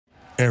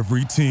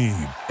Every team,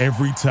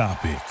 every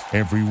topic,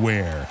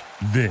 everywhere.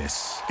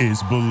 This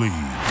is Believe.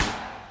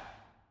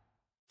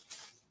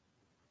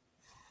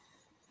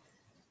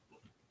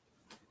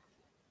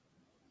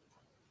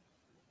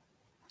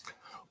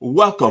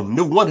 Welcome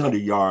to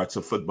 100 Yards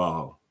of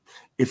Football.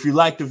 If you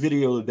like the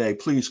video today,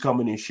 please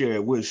comment and share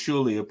it. We'll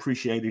surely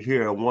appreciate it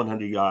here at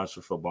 100 Yards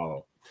of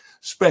Football.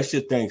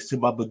 Special thanks to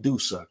my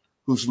producer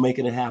who's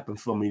making it happen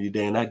for me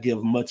today, and I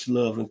give much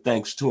love and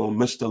thanks to him,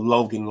 Mr.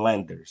 Logan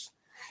Landers.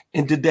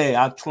 And today,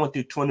 our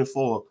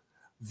 2024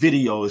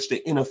 video is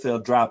the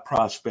NFL draft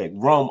prospect,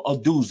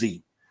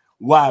 Odunze,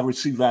 wide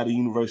receiver out of the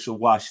University of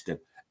Washington.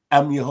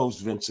 I'm your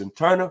host, Vincent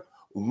Turner.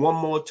 One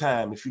more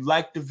time, if you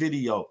like the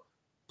video,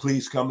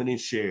 please comment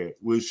and share it.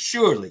 We'll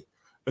surely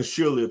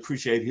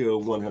appreciate here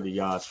at 100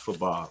 Yards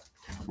Football.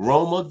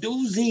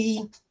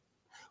 Odunze,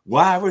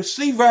 wide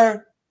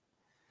receiver,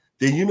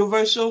 the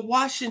University of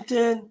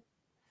Washington.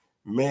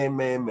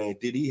 Man,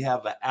 did he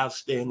have an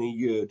outstanding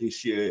year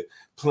this year,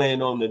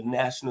 playing on the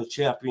national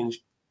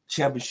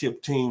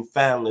championship team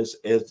finalists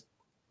as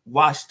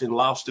Washington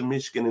lost to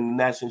Michigan in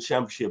the national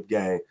championship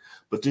game.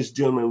 But this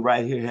gentleman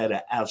right here had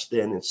an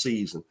outstanding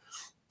season.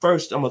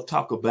 First, I'm going to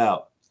talk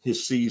about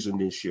his season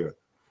this year.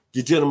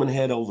 The gentleman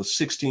had over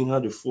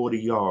 1,640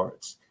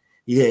 yards.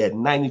 He had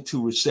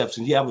 92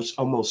 receptions. He averaged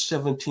almost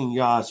 17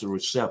 yards of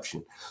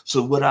reception.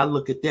 So when I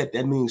look at that,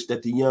 that means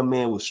that the young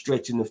man was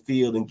stretching the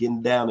field and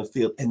getting down the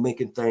field and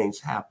making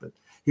things happen.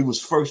 He was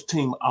first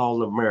team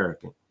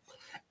All-American.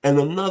 And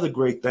another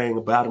great thing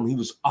about him, he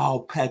was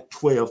all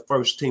Pac-12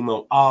 first team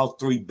on all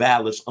three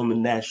ballots on the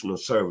national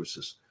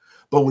services.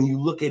 But when you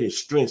look at his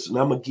strengths, and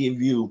I'm going to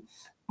give you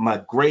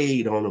my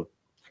grade on him,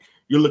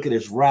 you look at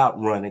his route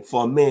running.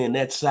 For a man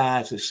that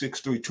size is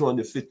 6'3",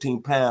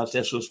 215 pounds.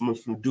 That's what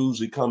Mr.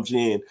 Odunze comes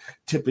in,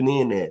 tipping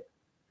in at.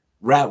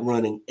 Route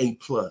running, A+.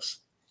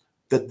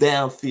 The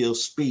downfield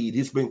speed,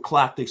 he's been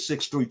clocked at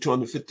 6'3",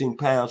 215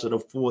 pounds at a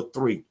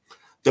 4.3.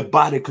 The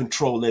body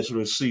control as a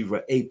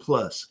receiver, A+.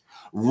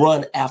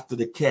 Run after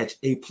the catch,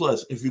 A+.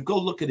 If you go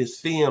look at his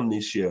film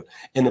this year,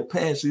 in the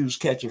past he was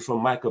catching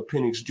from Michael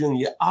Penix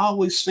Jr., it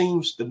always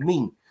seems to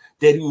me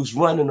that he was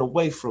running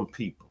away from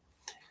people.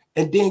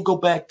 And then go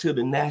back to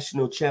the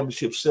national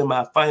championship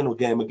semifinal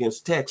game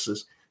against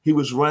Texas. He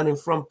was running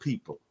from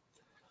people.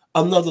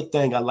 Another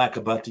thing I like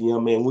about the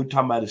young man, we're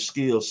talking about his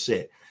skill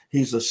set.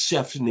 He's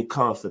exceptionally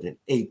confident,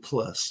 A+.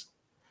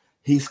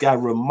 He's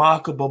got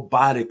remarkable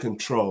body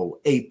control,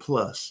 A+.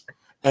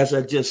 As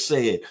I just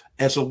said,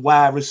 as a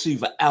wide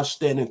receiver,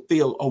 outstanding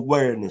field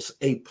awareness,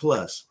 A+.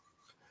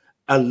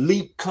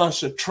 Elite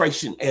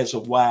concentration as a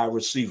wide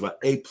receiver,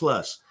 A+.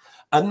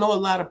 I know a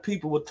lot of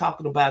people were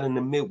talking about in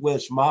the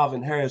Midwest,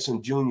 Marvin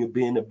Harrison Jr.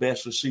 being the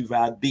best receiver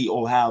out of the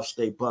Ohio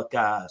State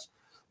Buckeyes.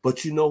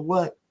 But you know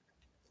what?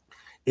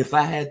 If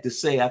I had to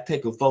say, I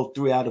take a vote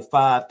 3 out of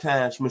 5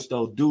 times,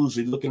 Mr.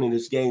 Odunze, looking at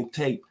his game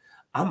tape,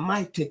 I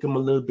might take him a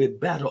little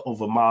bit better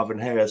over Marvin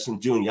Harrison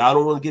Jr. I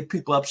don't want to get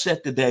people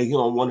upset today here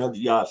on 100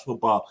 Yards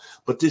Football,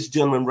 but this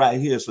gentleman right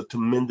here is a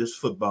tremendous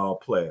football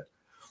player.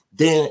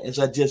 Then, as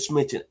I just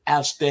mentioned,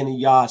 outstanding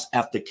yards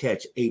after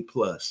catch, A+.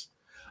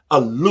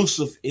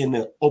 Elusive in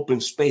the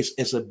open space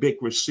as a big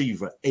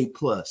receiver, A+.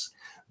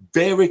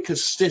 Very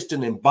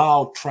consistent in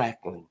ball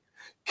tracking,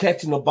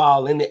 catching the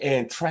ball in the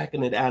air and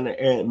tracking it out in the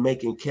air and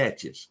making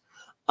catches.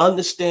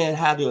 Understand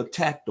how to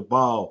attack the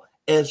ball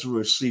as a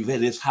receiver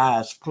at his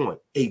highest point,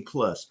 A+.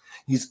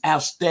 He's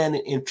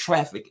outstanding in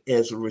traffic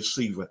as a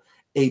receiver,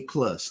 A+.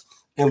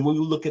 And when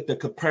you look at the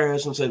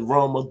comparisons at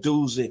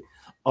Odunze,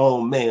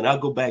 oh, man, I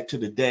go back to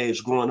the days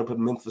growing up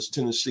in Memphis,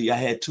 Tennessee. I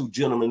had 2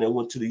 gentlemen that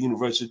went to the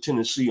University of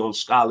Tennessee on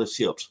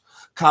scholarships,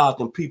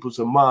 Carlton Peoples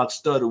and Mark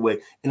Studaway.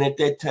 And at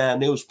that time,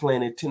 they was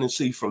playing in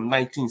Tennessee from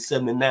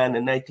 1979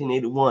 to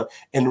 1981.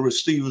 And the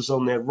receivers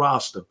on that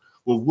roster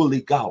were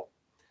Willie Gault,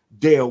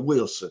 Dale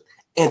Wilson,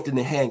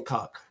 Anthony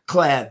Hancock,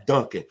 Clyde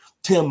Duncan,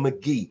 Tim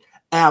McGee,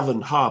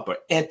 Alvin Harper,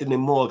 Anthony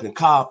Morgan,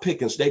 Carl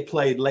Pickens. They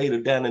played later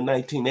down in the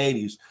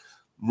 1980s.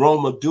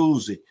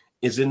 Odunze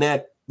is in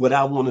that, what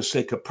I want to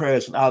say,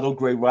 comparison, all those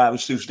great wide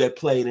receivers that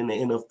played in the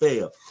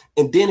NFL.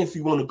 And then if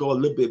you want to go a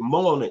little bit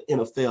more on the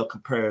NFL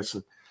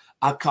comparison,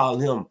 I call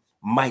him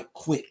Mike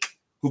Quick,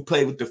 who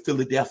played with the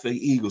Philadelphia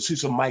Eagles.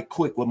 He's a Mike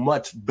Quick with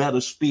much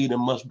better speed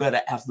and much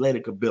better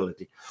athletic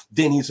ability.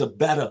 Then he's a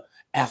better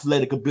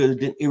athletic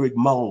ability than Eric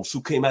Mose,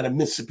 who came out of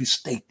Mississippi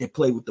State that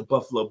played with the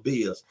Buffalo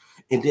Bills.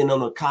 And then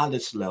on a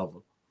college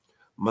level,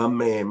 my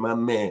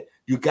man,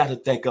 you got to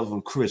think of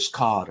him, Chris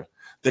Carter.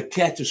 The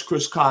catches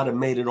Chris Carter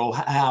made at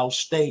Ohio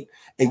State,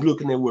 and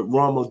looking at what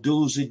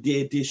Odunze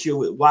did this year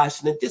with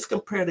Washington, just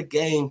compare the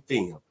game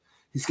film.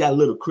 He's got a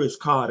little Chris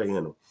Carter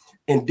in him.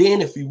 And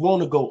then if you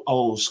want to go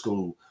old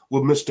school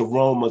with Mr.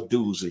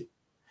 Odunze,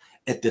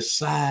 at the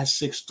size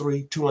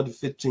 6'3",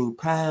 215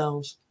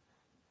 pounds,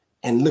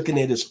 and looking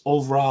at his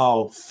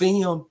overall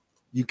film,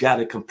 you got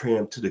to compare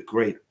him to the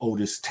great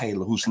Otis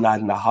Taylor, who's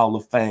not in the Hall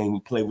of Fame. He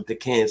played with the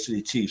Kansas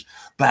City Chiefs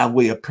by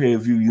way of Prairie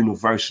View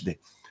University.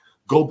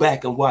 Go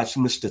back and watch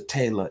Mr.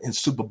 Taylor in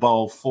Super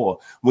Bowl IV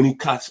when he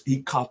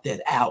caught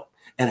that out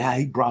and how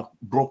he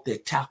broke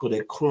that tackle,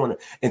 that corner,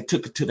 and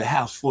took it to the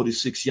house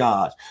 46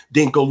 yards.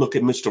 Then go look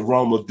at Mr.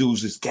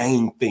 Odunze's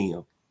game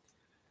film.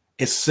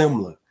 It's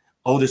similar.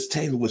 Otis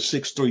Taylor was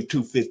 6'3",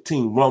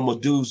 215.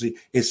 Odunze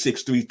is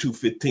 6'3",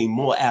 215.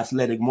 More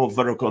athletic, more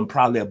vertical, and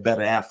probably a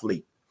better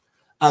athlete.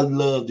 I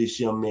love this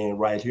young man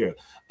right here.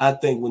 I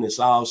think when it's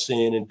all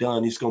said and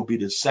done, he's going to be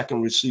the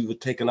second receiver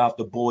taken off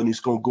the board, and he's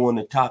going to go in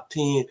the top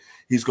 10.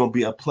 He's going to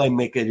be a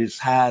playmaker at his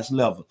highest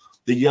level.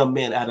 The young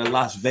man out of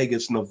Las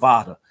Vegas,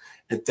 Nevada.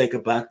 And think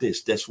about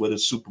this. That's where the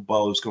Super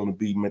Bowl is going to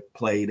be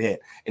played at.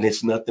 And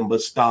it's nothing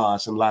but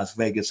stars in Las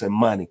Vegas and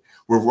money.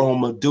 With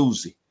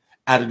Odunze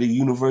out of the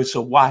University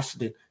of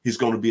Washington, he's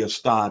going to be a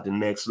star at the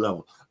next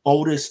level.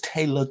 Otis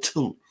Taylor,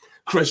 too.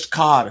 Chris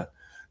Carter.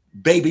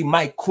 Baby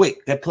Mike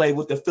Quick that played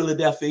with the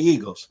Philadelphia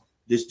Eagles.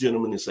 This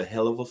gentleman is a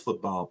hell of a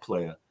football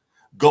player.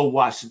 Go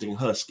Washington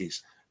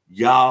Huskies.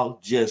 Y'all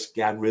just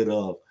got rid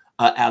of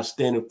an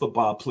outstanding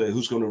football player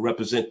who's going to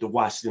represent the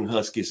Washington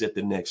Huskies at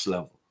the next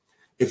level.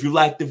 If you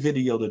like the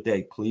video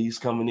today, please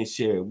come in and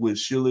share it. We'll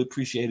surely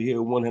appreciate it here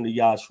at 100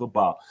 Yards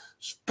Football.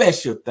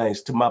 Special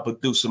thanks to my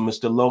producer,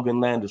 Mr. Logan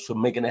Landers, for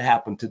making it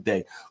happen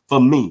today. For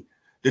me,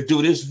 to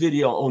do this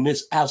video on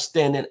this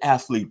outstanding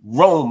athlete,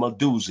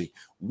 Odunze,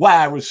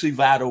 wide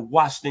receiver out of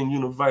Washington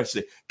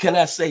University. Can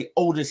I say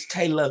Otis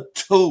Taylor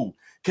too?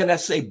 Can I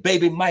say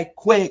Baby Mike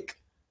Quick?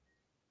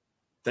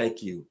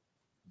 Thank you.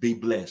 Be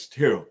blessed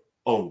here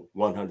on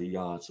 100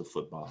 Yards of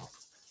Football.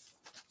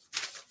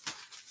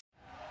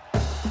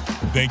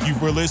 Thank you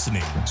for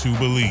listening to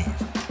Believe.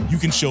 You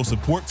can show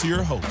support to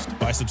your host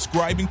by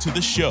subscribing to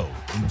the show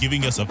and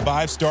giving us a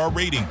 5-star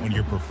rating on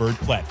your preferred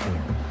platform.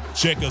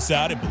 Check us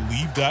out at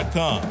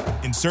Believe.com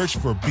and search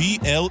for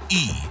BLEAV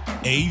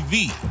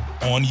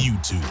on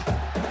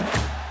YouTube.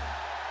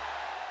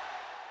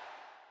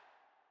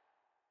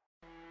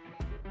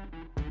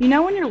 You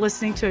know when you're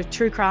listening to a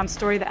true crime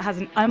story that has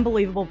an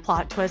unbelievable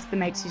plot twist that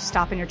makes you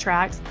stop in your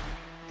tracks?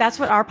 That's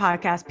what our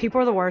podcast, People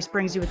Are the Worst,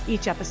 brings you with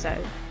each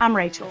episode. I'm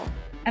Rachel.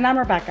 And I'm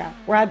Rebecca.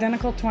 We're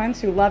identical twins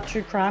who love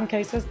true crime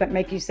cases that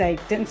make you say,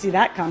 didn't see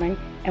that coming,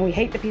 and we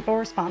hate the people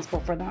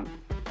responsible for them.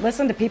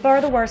 Listen to People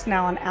Are the Worst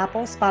now on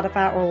Apple,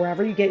 Spotify, or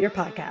wherever you get your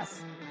podcasts.